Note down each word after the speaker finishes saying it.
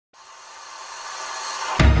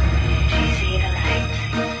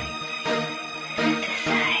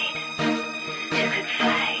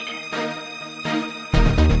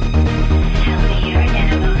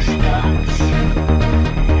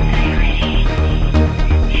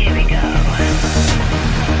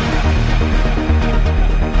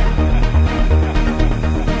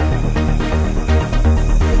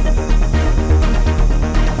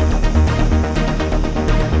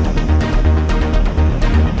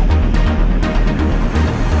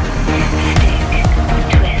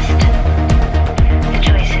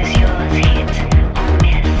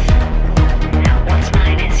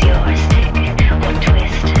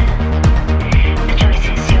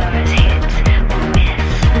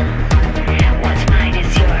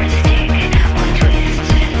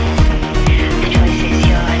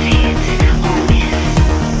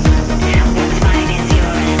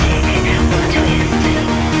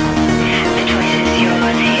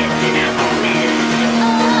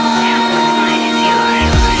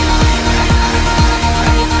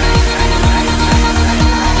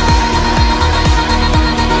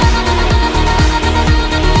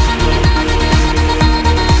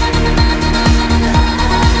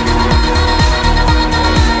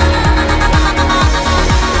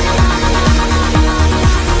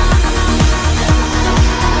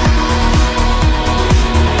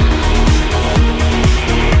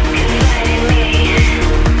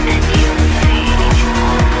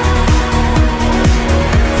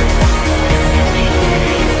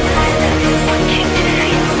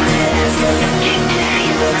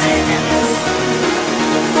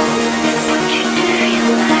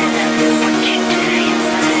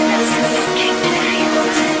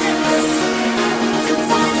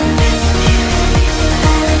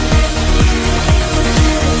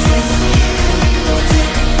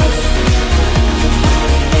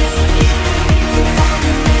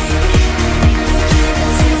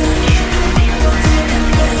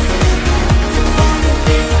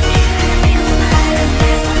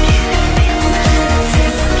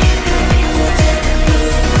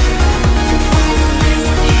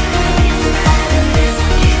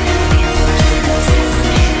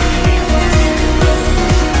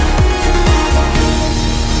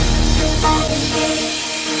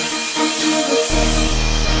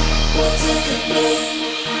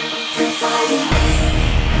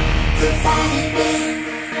Confide in me,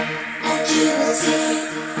 and you will see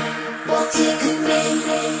what it could mean.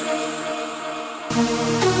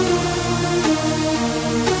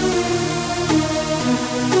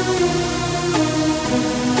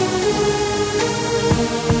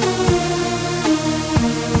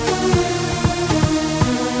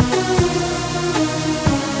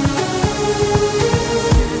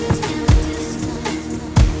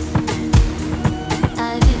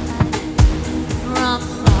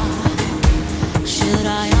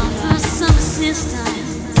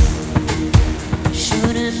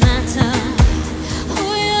 Shouldn't matter who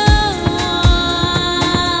you are.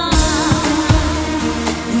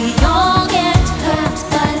 We all get hurt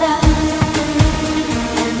by love,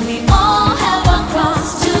 and we all have our cross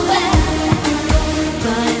to bear.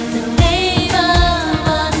 But in the name of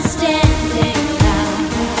understanding now,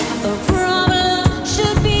 the problem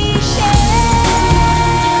should be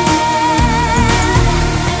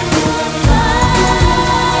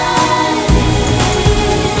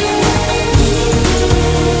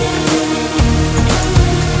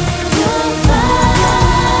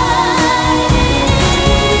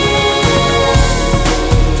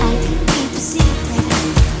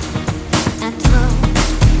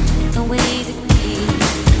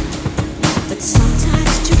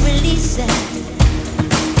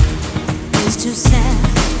too sad.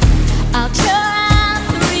 I'll try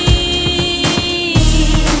three.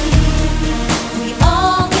 We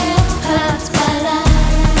all get hurt by love,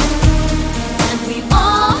 and we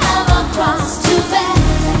all have a cross to bear.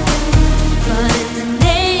 But in the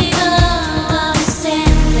name of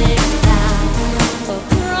understanding now, the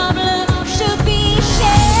problem should be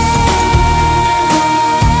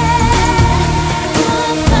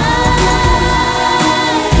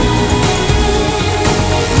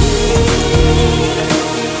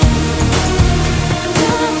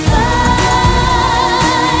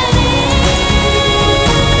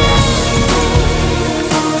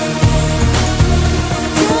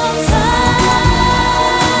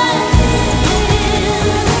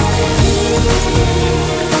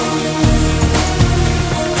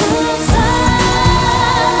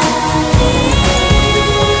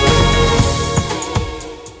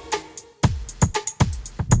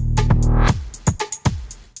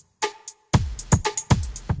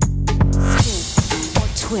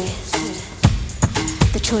twist.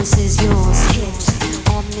 The choice is yours, hit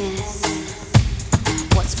or miss.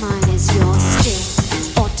 What's mine is yours,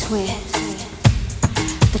 stick or twist.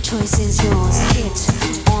 The choice is yours, hit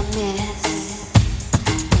or miss.